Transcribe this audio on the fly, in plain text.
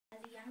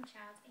young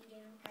child and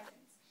gave him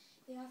presents.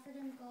 They offered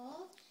him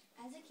gold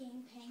as a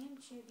king, paying him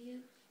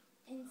tribute,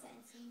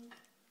 incense,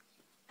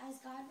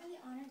 as God really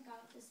honored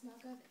God with the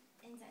smoke of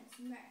incense,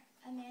 myrrh,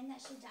 a man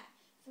that should die.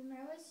 For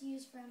myrrh was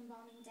used for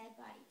embalming dead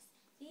bodies.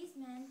 These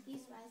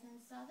wise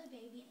men, saw the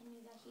baby and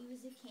knew that he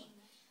was a king,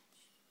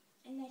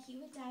 and that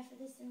he would die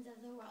for the sins of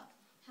the world.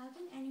 How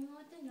can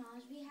anyone with the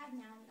knowledge we have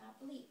now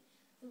not believe?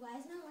 The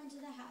wise men went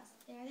to the house.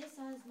 There they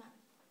saw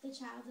the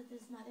child with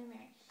his mother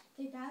Mary.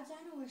 They bowed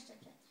down and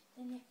worshipped him.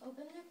 Then they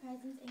opened their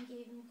presents and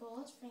gave him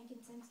gold,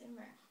 frankincense, and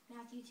myrrh.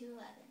 Matthew 2:11.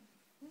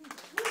 Yeah.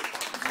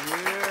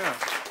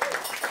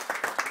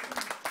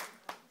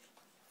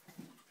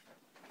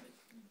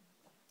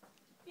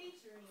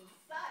 Featuring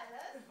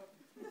Silas.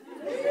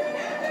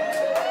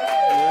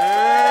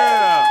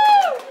 Yeah.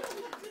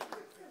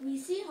 We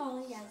see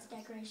holly as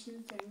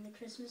decorations during the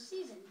Christmas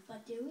season,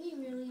 but do we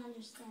really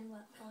understand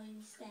what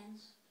holly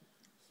stands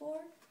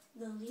for?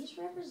 The leaves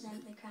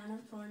represent the crown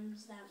of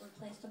thorns that were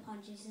placed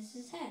upon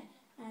Jesus' head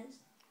as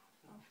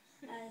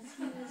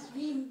he was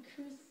being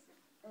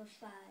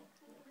crucified.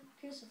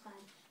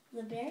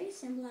 The berries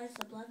symbolize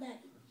the blood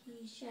that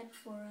he shed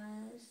for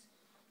us.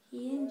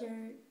 He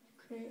endured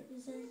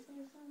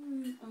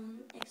criticism,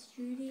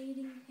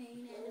 excruciating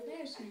pain and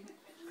embarrassment,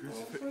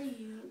 all for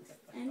you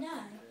and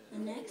I. The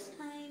next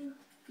time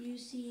you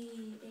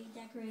see a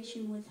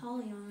decoration with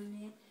holly on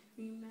it,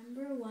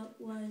 remember what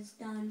was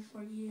done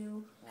for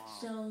you,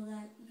 so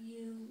that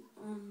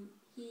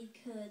he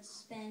could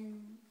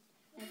spend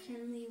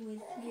eternally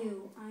with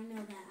you. I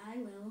know that I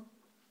will.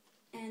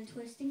 And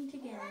twisting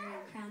together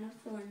a crown of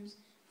thorns,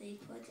 they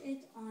put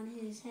it on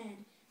his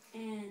head,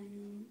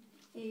 and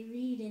a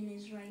reed in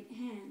his right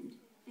hand.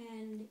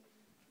 And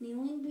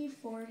kneeling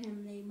before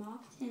him, they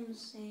mocked him,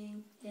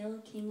 saying, "Hail,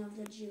 King of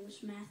the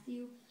Jews."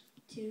 Matthew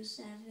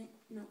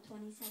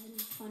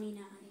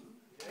 27:29.